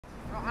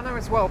I know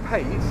it's well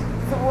paid.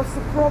 So what's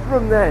the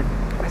problem then?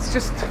 It's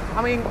just,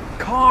 I mean,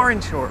 car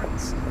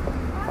insurance.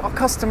 Our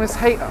customers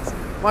hate us.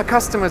 My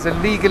customers are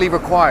legally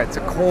required to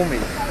call me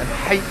and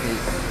hate me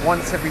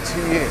once every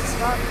 2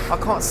 years. I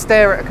can't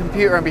stare at a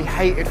computer and be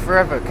hated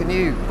forever, can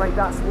you? Mate,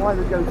 that's why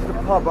we go to the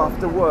pub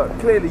after work.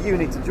 Clearly you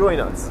need to join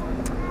us.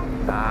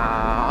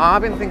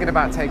 I've been thinking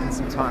about taking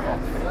some time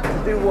off.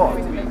 To do what?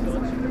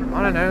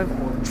 I don't know,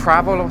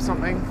 travel or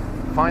something.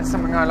 Find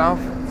something I love.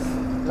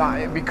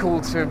 Like, it'd be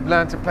cool to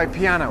learn to play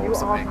piano or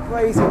something. You are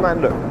crazy,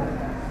 man. Look,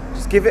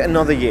 just give it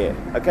another year,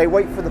 okay?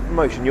 Wait for the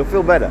promotion. You'll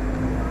feel better.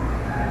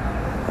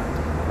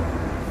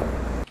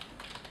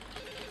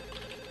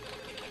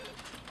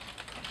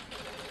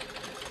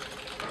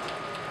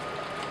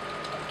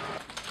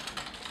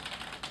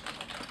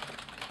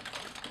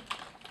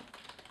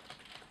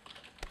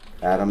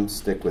 Adam,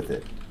 stick with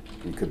it.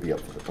 You could be up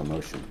for the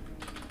promotion.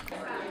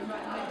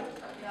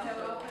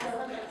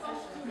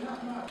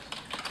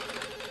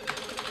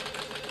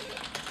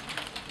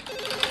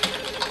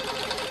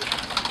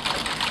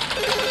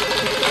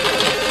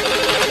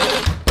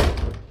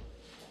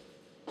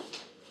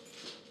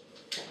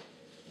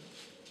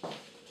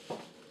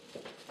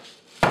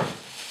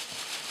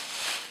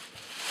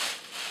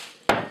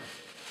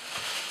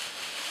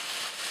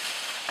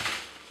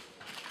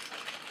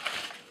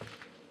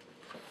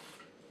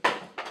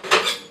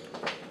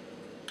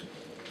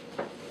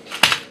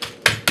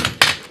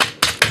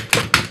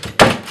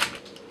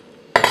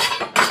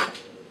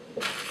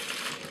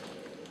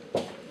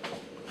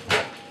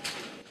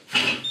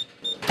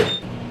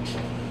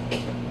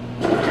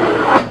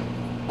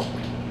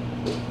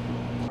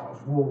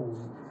 Walls,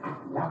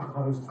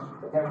 lampposts,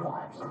 their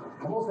wives.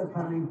 I'm also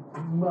planning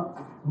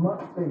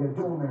much bigger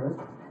door mirrors.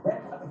 Then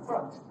at the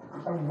front,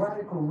 a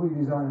radical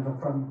redesign of the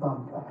front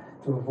bumper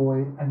to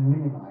avoid and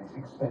minimise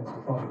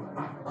expensive body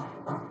management.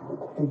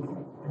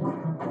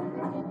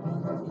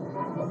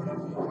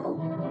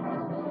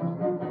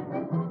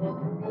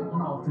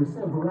 After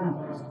several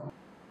hours,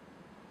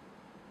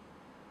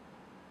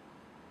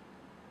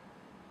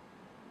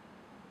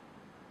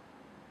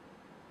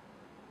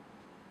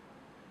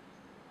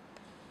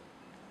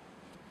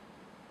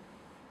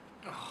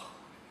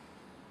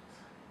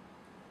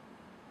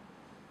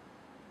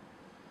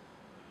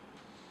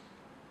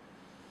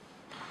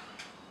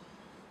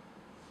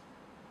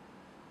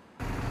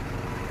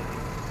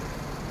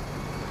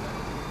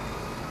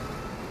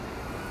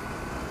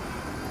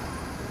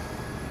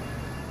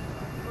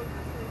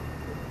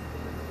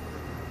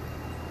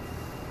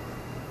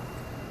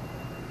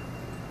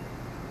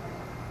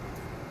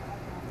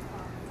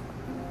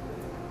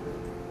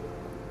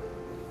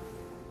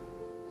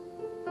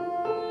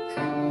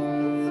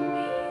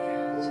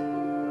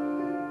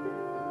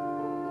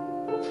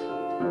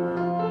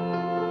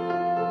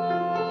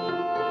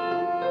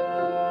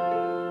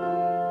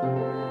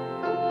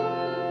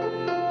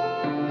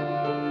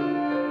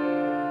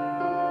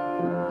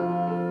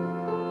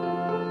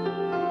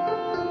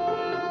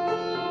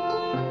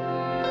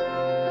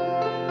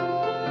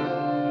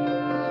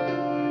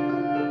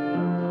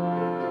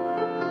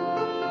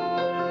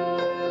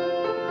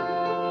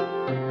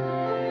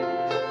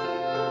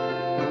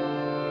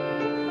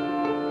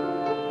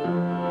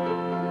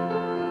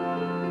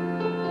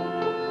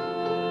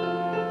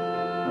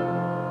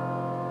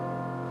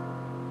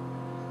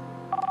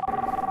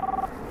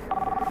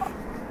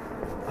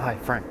 Hi,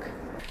 Frank.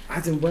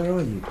 Adam, where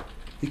are you?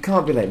 You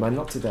can't be late, man.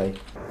 Not today.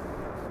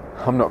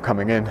 I'm not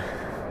coming in.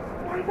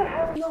 Why the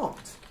hell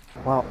not?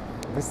 Well,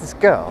 there's this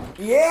girl.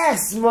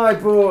 Yes, my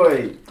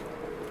boy!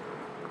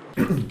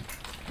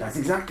 That's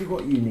exactly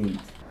what you need.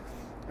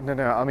 No,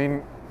 I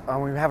mean,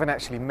 we haven't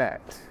actually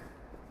met.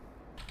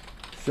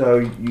 So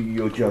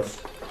you're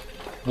just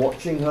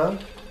watching her?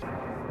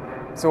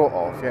 Sort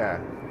of, yeah.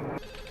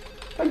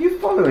 Are you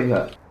following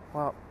her?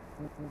 Well,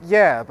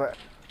 yeah, but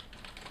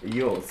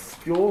You're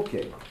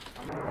stalking.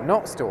 I'm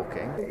not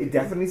stalking. It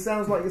definitely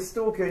sounds like you're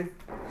stalking.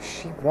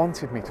 She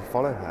wanted me to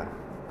follow her.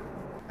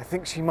 I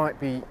think she might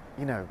be,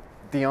 you know,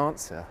 the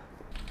answer.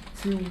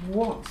 To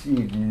what,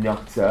 you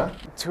nutter?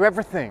 To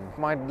everything.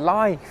 My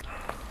life.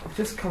 I've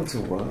just come to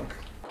work.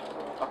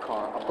 I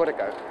can't. I've got to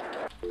go.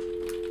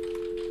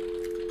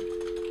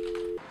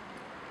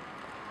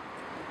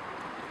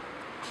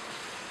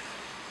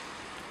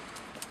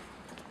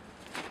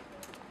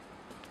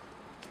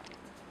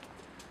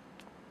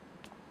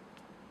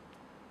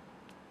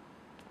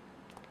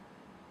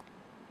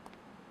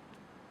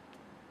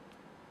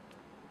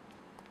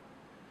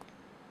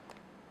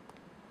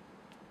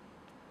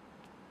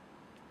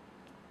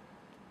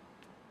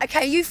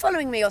 Okay, are you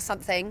following me or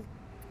something?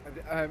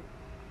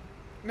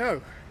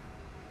 No.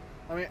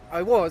 I mean,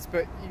 I was,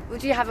 but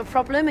Would you have a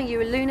problem? Are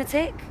you a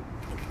lunatic?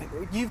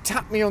 you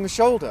tapped me on the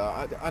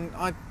shoulder, and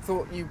I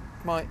thought you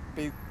might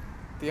be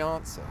the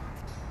answer.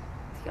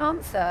 The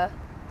answer?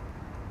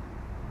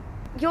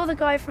 You're the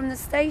guy from the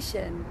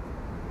station.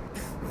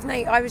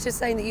 Mate, I was just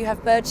saying that you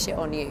have bird shit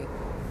on you.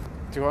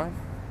 Do I?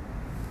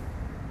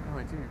 Oh,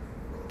 I do.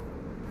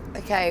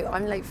 Okay,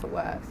 I'm late for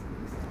work.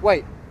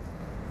 Wait.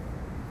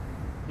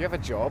 You have a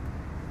job?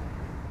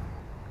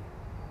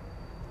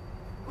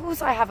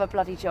 course I have a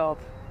bloody job.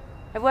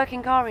 I work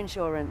in car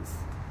insurance.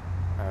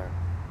 Oh.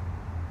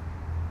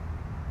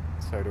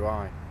 So do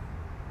I.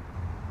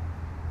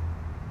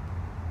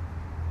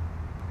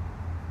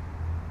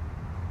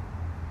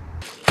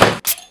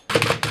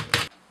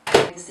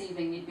 This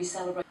evening you'd be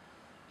celebrating.